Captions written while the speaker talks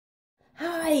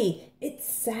Hi,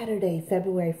 it's Saturday,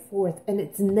 February 4th, and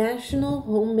it's National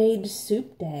Homemade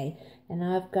Soup Day. And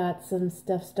I've got some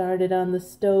stuff started on the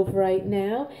stove right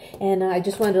now. And I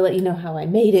just wanted to let you know how I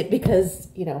made it because,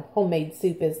 homemade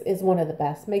soup is one of the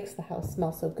best. Makes the house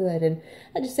smell so good. And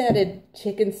I just added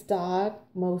chicken stock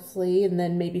mostly, and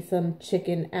then maybe some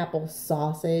chicken apple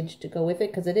sausage to go with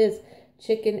it because it is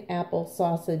chicken apple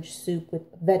sausage soup with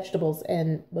vegetables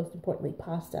and, most importantly,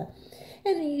 pasta.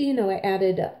 And, I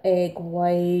added egg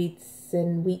whites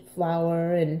and wheat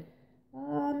flour and,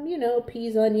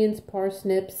 peas, onions,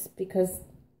 parsnips, because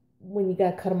when you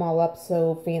got to cut them all up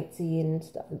so fancy and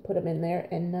stuff and put them in there.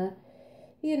 And,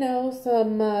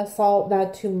 some salt,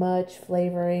 not too much,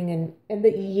 flavoring, and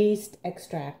the yeast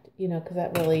extract, because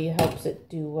that really helps it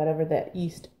do whatever that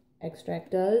yeast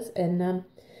extract does. And,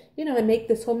 I make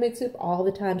this homemade soup all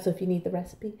the time, so if you need the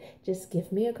recipe, just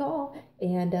give me a call.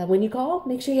 And when you call,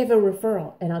 make sure you have a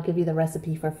referral, and I'll give you the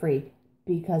recipe for free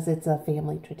because it's a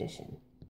family tradition.